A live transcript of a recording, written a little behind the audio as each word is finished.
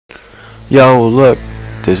Yo, look,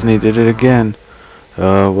 Disney did it again.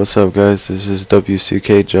 What's up, guys? This is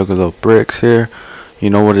WCKjuggaloBRIKS here. You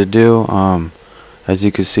know what to do. As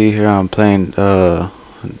you can see here, I'm playing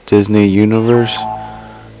Disney Universe.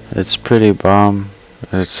 It's pretty bomb.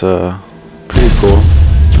 It's pretty cool.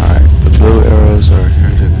 Alright, the blue arrows are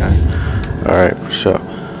here to guide. Alright, for sure.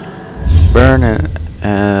 Burn it,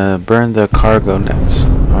 burn the cargo nets.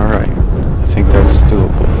 Alright, I think that's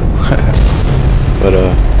doable. But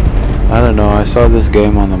I don't know, I saw this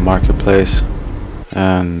game on the marketplace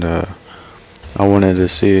and I wanted to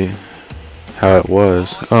see how it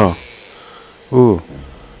was. Oh, ooh,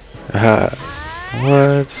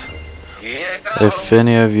 what? If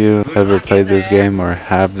any of you ever played this game or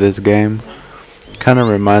have this game, kind of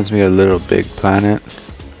reminds me of Little Big Planet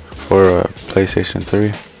for PlayStation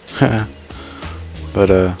 3. But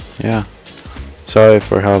yeah, sorry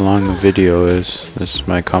for how long the video is. This is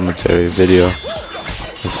my commentary video.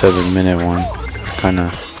 The 7-minute one, kind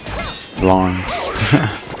of long.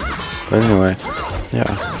 But anyway,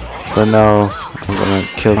 yeah. But now I'm gonna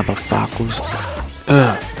kill motherfuckers.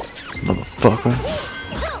 Motherfucker.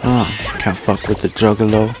 Can't fuck with the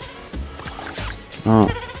Juggalo.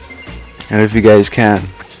 And if you guys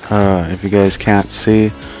can't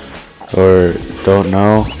see or don't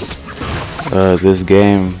know, this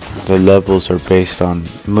game, the levels are based on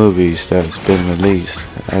movies that's been released.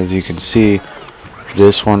 As you can see,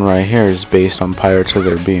 this one right here is based on Pirates of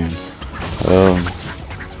the Caribbean.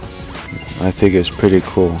 I think it's pretty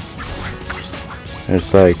cool.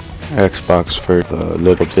 It's like Xbox for the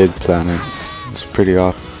Little Big Planet. It's pretty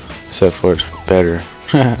awesome, except for it's better.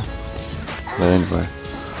 But anyway,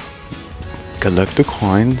 collect the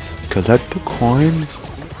coins. Collect the coins.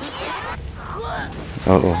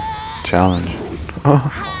 Uh-oh, challenge.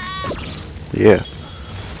 Yeah.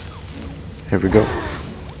 Here we go.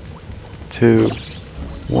 2,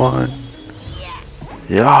 1.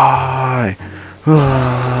 Yeah.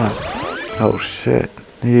 Oh shit.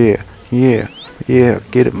 Yeah.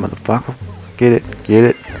 Get it, motherfucker. Get it.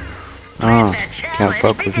 Can't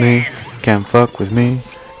fuck with me. Can't fuck with me.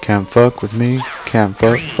 Can't fuck with me. Can't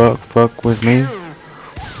fuck with me.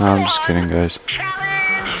 No, I'm just kidding, guys.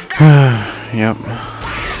 Yep.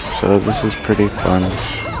 So this is pretty fun.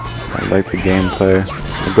 I like the gameplay.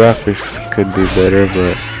 The graphics could be better,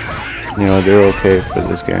 but you know, they're okay for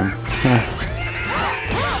this game.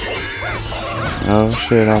 Oh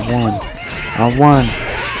shit, I won.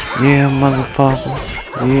 Yeah, motherfucker.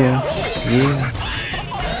 Yeah.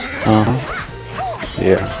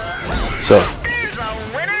 Yeah. So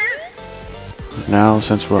now,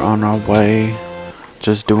 since we're on our way,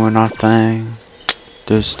 just doing our thing.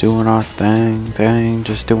 Just doing our thing.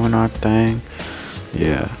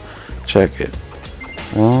 Yeah. Check it.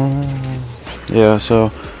 Yeah,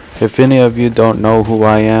 so if any of you don't know who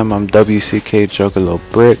I am, I'm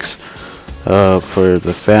WCKjuggaloBRIKS. For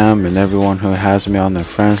the fam and everyone who has me on their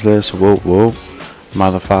friends list, whoop whoop,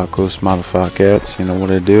 motherfuckers, motherfuckers, you know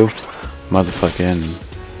what I do, motherfucking.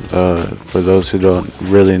 For those who don't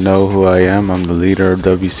really know who I am, I'm the leader of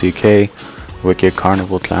WCK, Wicked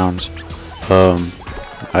Carnival Clowns.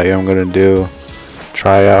 I am gonna do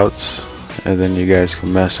tryouts, and then you guys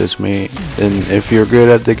can message me. And if you're good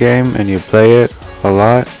at the game and you play it a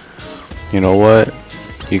lot, you know what?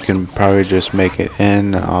 You can probably just make it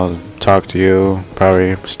in. I'll talk to you.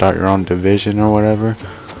 Probably start your own division or whatever.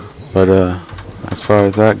 But as far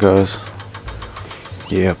as that goes,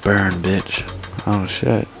 yeah, burn, bitch. Oh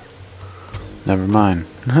shit. Never mind.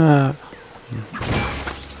 But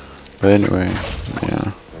anyway,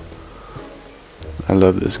 yeah. I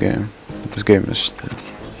love this game. This game is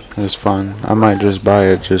fun. I might just buy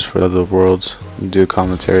it just for other worlds and do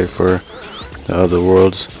commentary for the other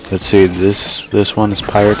worlds. Let's see, this one is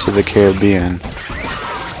Pirates of the Caribbean.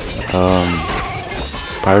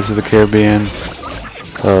 Pirates of the Caribbean.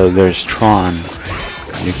 There's Tron.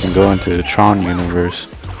 You can go into the Tron universe.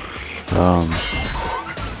 I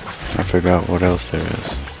forgot what else there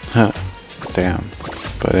is. Damn.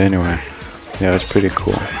 But anyway, yeah, it's pretty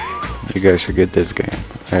cool. You guys should get this game.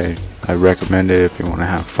 I recommend it if you want to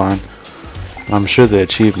have fun. I'm sure the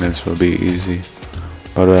achievements will be easy.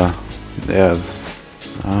 But yeah.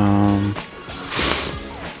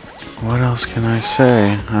 What else can I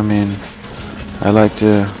say? I mean, I like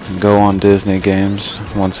to go on Disney games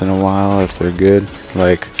once in a while if they're good.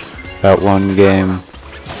 Like that one game,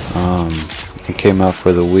 it came out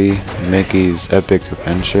for the Wii, Mickey's Epic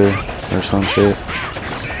Adventure or some shit.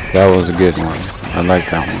 That was a good one. I like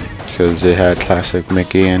that one because it had classic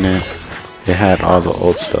Mickey in it. It had all the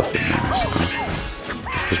old stuff in there, so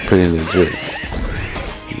it was pretty legit.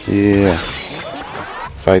 Yeah.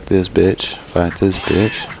 Fight this bitch. Fight this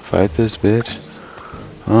bitch. Fight this bitch.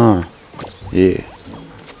 Yeah.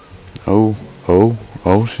 Oh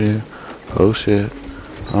shit. Oh shit.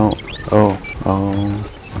 Oh.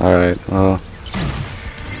 Alright, well.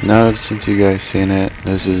 Now since you guys seen it,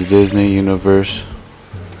 this is Disney Universe.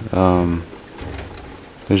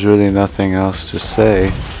 There's really nothing else to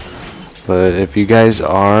say. But if you guys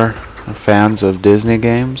are fans of Disney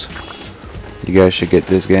games, you guys should get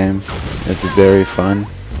this game. It's very fun.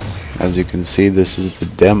 As you can see, this is the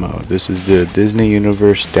demo. This is the Disney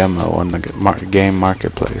Universe demo on the game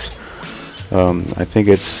marketplace. I think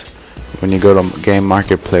it's when you go to game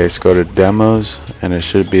marketplace, go to demos, and it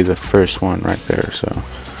should be the first one right there. So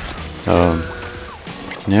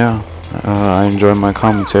yeah, I enjoyed my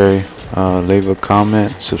commentary. Leave a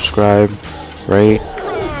comment, subscribe, rate,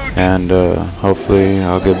 and hopefully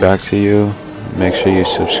I'll get back to you. Make sure you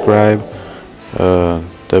subscribe.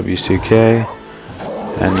 WCK,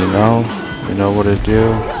 and you know what to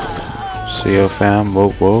do. See you, fam.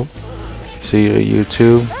 Whoop whoop. See you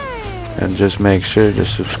YouTube, and just make sure to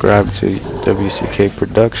subscribe to WCK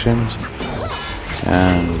Productions.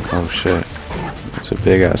 And oh shit, it's a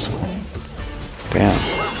big ass one. Damn.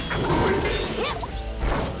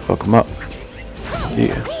 Fuck him up.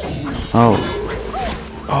 Yeah. Oh.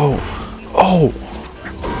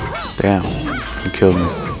 Damn. He killed me.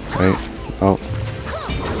 Right? Oh.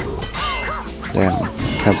 Damn.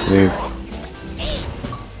 Can't believe.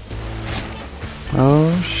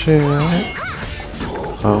 Oh shit.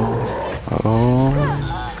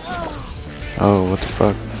 Oh, what the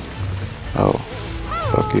fuck? Oh.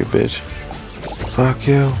 Fuck you, bitch. Fuck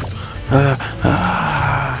you.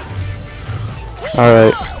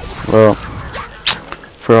 Alright. Well,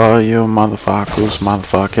 for all you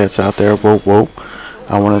motherfuckers out there, whoop.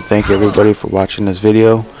 I want to thank everybody for watching this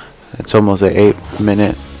video. It's almost an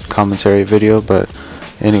 8-minute commentary video, but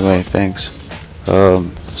anyway, thanks.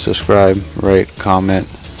 Subscribe, rate, comment,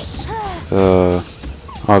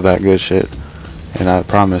 all that good shit, and I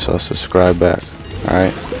promise I'll subscribe back.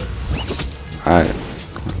 Alright,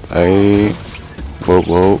 hey,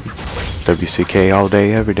 whoa, WCK all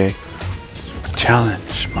day, every day.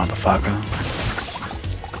 Challenge, motherfucker.